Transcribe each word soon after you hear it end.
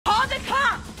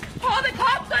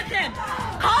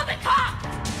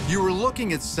You were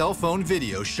looking at cell phone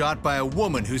video shot by a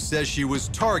woman who says she was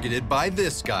targeted by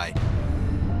this guy.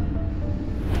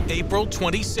 April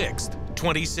 26th,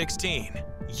 2016,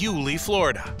 Yulee,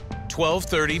 Florida,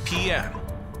 12:30 p.m.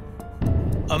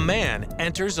 A man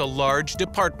enters a large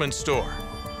department store.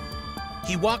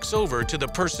 He walks over to the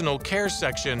personal care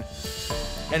section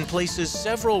and places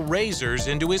several razors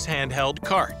into his handheld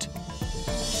cart.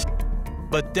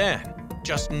 But then,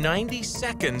 just 90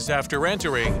 seconds after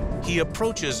entering, he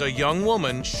approaches a young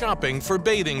woman shopping for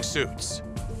bathing suits.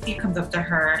 He comes up to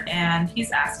her and he's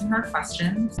asking her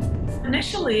questions.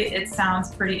 Initially, it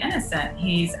sounds pretty innocent.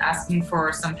 He's asking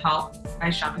for some help by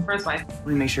shopping for his wife.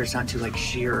 We make sure it's not too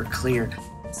sheer or clear.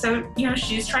 So,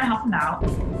 she's trying to help him out.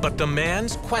 But the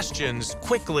man's questions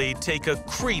quickly take a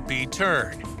creepy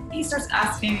turn. He starts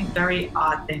asking very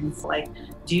odd things like,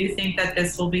 do you think that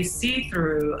this will be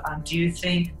see-through? Do you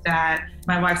think that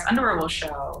my wife's underwear will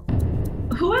show?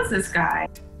 Who is this guy?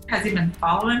 Has he been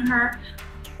following her?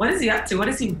 What is he up to? What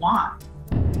does he want?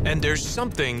 And there's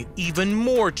something even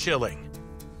more chilling.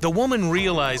 The woman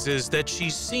realizes that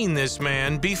she's seen this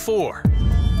man before.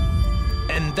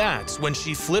 And that's when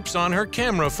she flips on her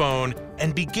camera phone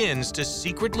and begins to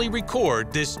secretly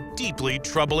record this deeply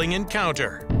troubling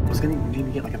encounter. I was gonna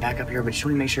maybe get a backup here, but just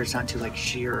want to make sure it's not too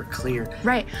sheer or clear.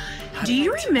 Right. Do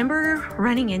you remember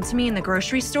running into me in the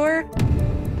grocery store?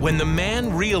 When the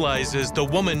man realizes the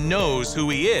woman knows who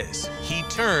he is, he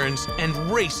turns and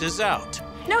races out.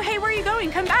 No, hey, where are you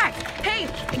going? Come back. Hey,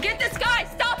 get this guy.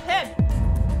 Stop him.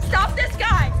 Stop this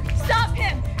guy. Stop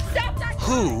him. Stop that guy.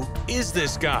 Who is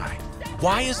this guy?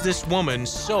 Why is this woman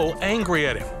so angry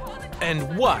at him?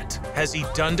 And what has he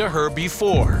done to her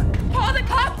before? Call the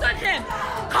cops on him.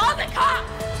 Call the cops.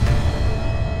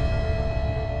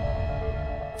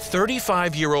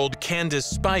 35-year-old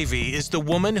Candice Spivey is the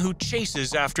woman who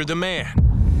chases after the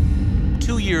man.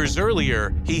 2 years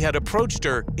earlier, he had approached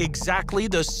her exactly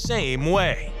the same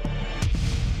way.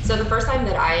 So the first time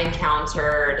that I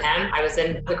encountered him, I was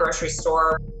in the grocery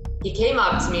store. He came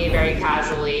up to me very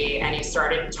casually and he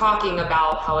started talking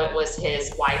about how it was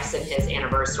his wife's and his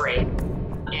anniversary.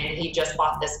 And he just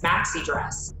bought this maxi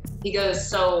dress. He goes,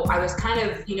 so I was kind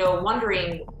of,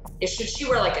 wondering, should she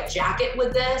wear a jacket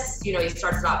with this? He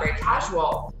starts it out very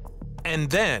casual. And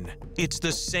then it's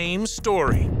the same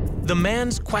story. The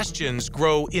man's questions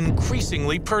grow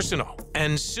increasingly personal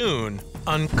and soon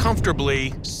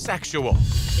uncomfortably sexual.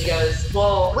 He goes,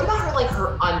 well, what about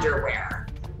her underwear?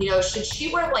 Should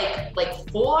she wear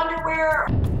full underwear?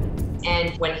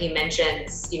 And when he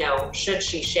mentions, should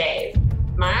she shave?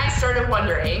 My eyes started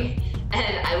wondering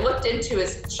and I looked into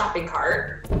his shopping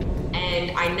cart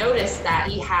and I noticed that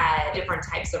he had different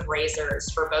types of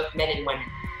razors for both men and women.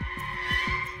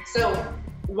 So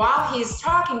while he's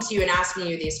talking to you and asking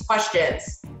you these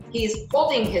questions, he's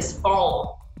holding his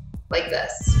phone like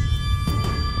this.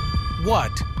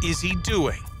 What is he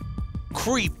doing?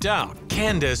 Creeped out,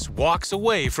 Candice walks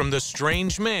away from the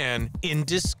strange man in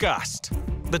disgust.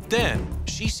 But then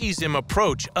she sees him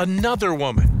approach another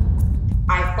woman.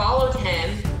 I followed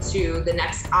him to the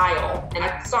next aisle and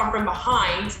I saw him from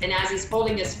behind, and as he's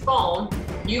holding his phone,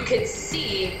 you could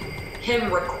see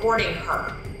him recording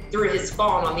her through his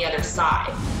phone on the other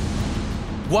side.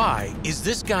 Why is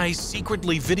this guy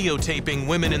secretly videotaping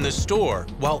women in the store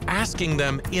while asking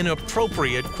them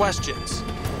inappropriate questions?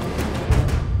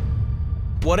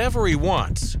 Whatever he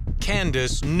wants,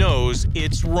 Candice knows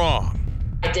it's wrong.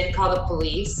 I did call the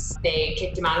police. They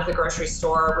kicked him out of the grocery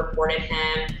store, reported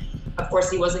him. Of course,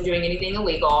 he wasn't doing anything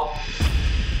illegal.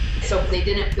 So they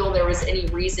didn't feel there was any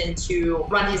reason to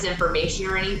run his information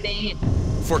or anything.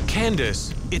 For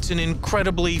Candice, it's an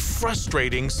incredibly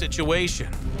frustrating situation.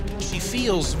 She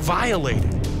feels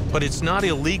violated, but it's not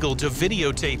illegal to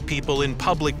videotape people in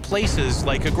public places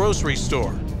like a grocery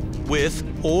store, with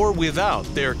or without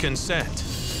their consent.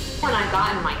 When I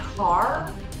got in my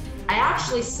car, I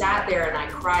actually sat there and I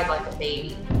cried like a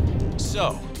baby.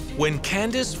 So, when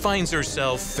Candice finds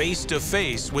herself face to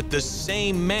face with the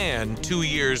same man 2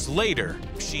 years later,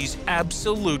 she's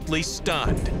absolutely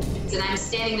stunned. And I'm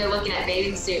standing there looking at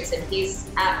bathing suits and he's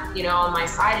on my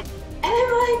side. And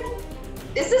I'm like,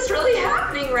 is this really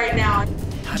happening right now?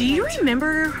 Do you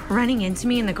remember running into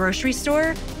me in the grocery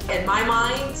store? In my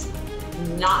mind,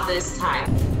 not this time.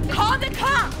 Call the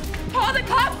cops! Call the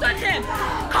cops on him!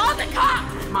 Call the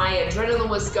cops! My adrenaline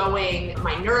was going,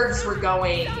 my nerves were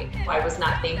going. I was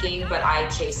not thinking, but I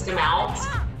chased him out,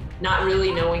 not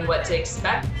really knowing what to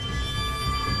expect.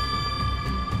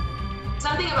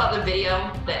 Something about the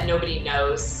video that nobody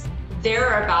knows. There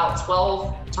are about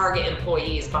 12 Target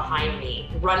employees behind me,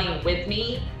 running with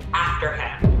me after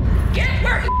him. Get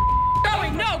where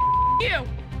going! No, you!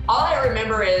 All I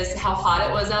remember is how hot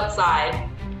it was outside,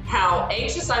 how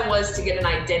anxious I was to get an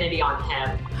identity on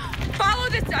him. Follow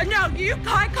this. No, you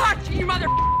can't catch you, mother.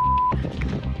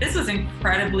 This was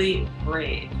incredibly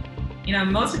brave. You know,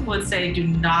 most people would say do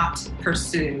not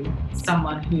pursue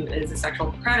someone who is a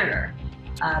sexual predator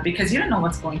because you don't know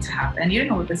what's going to happen. You don't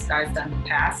know what this guy's done in the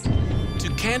past. To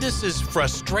Candice's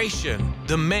frustration,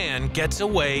 the man gets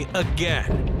away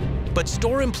again. But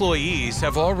store employees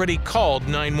have already called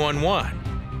 911.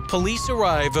 Police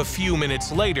arrive a few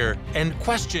minutes later and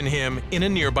question him in a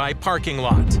nearby parking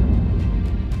lot.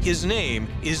 His name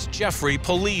is Jeffrey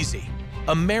Polizzi,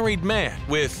 a married man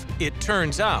with, it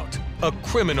turns out, a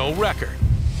criminal record.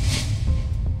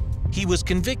 He was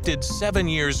convicted 7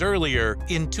 years earlier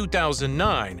in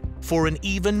 2009 for an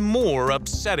even more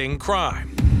upsetting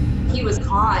crime. He was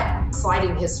caught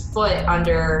sliding his foot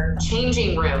under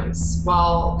changing rooms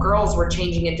while girls were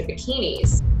changing into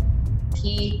bikinis.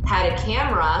 He had a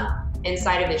camera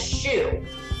inside of his shoe.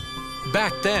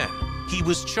 Back then, he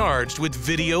was charged with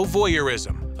video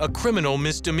voyeurism, a criminal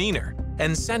misdemeanor,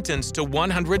 and sentenced to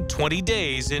 120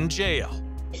 days in jail.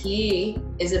 He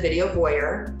is a video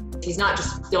voyeur. He's not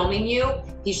just filming you,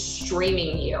 he's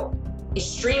streaming you. He's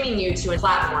streaming you to a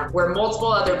platform where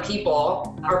multiple other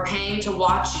people are paying to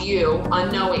watch you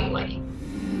unknowingly.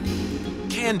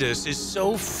 Candice is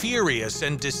so furious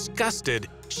and disgusted,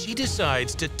 she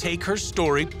decides to take her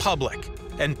story public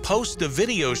and post the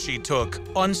video she took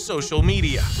on social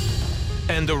media.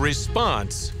 And the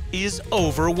response is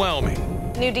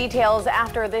overwhelming. New details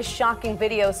after this shocking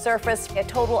video surfaced. A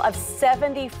total of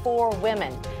 74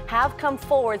 women have come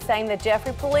forward saying that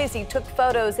Jeffrey Polizzi took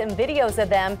photos and videos of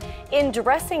them in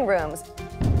dressing rooms.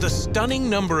 The stunning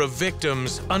number of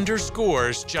victims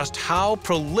underscores just how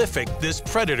prolific this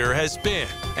predator has been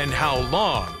and how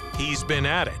long he's been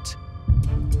at it.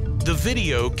 The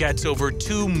video gets over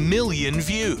 2 million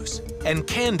views, and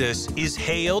Candice is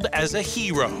hailed as a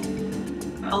hero.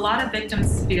 A lot of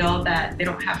victims feel that they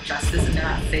don't have justice and they're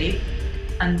not safe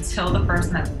until the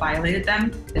person that violated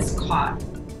them is caught.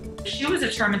 She was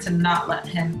determined to not let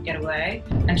him get away,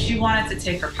 and she wanted to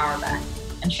take her power back,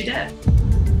 and she did.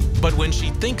 But when she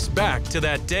thinks back to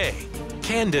that day,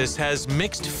 Candice has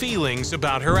mixed feelings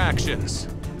about her actions.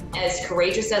 As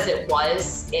courageous as it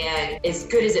was and as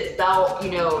good as it felt,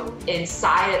 you know,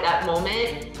 inside at that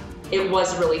moment, it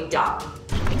was really dumb.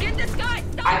 Get this guy.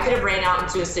 Stop. I could have ran out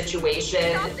into a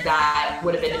situation that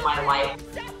would have ended my life.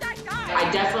 Stop that guy.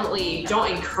 I definitely don't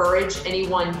encourage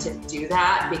anyone to do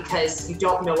that because you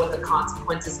don't know what the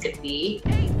consequences could be.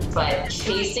 But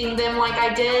chasing them like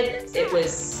I did, it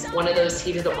was one of those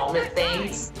heat of the moment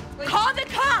things. Call the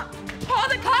cops. Call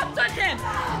the cops on him.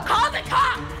 Call the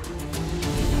cops.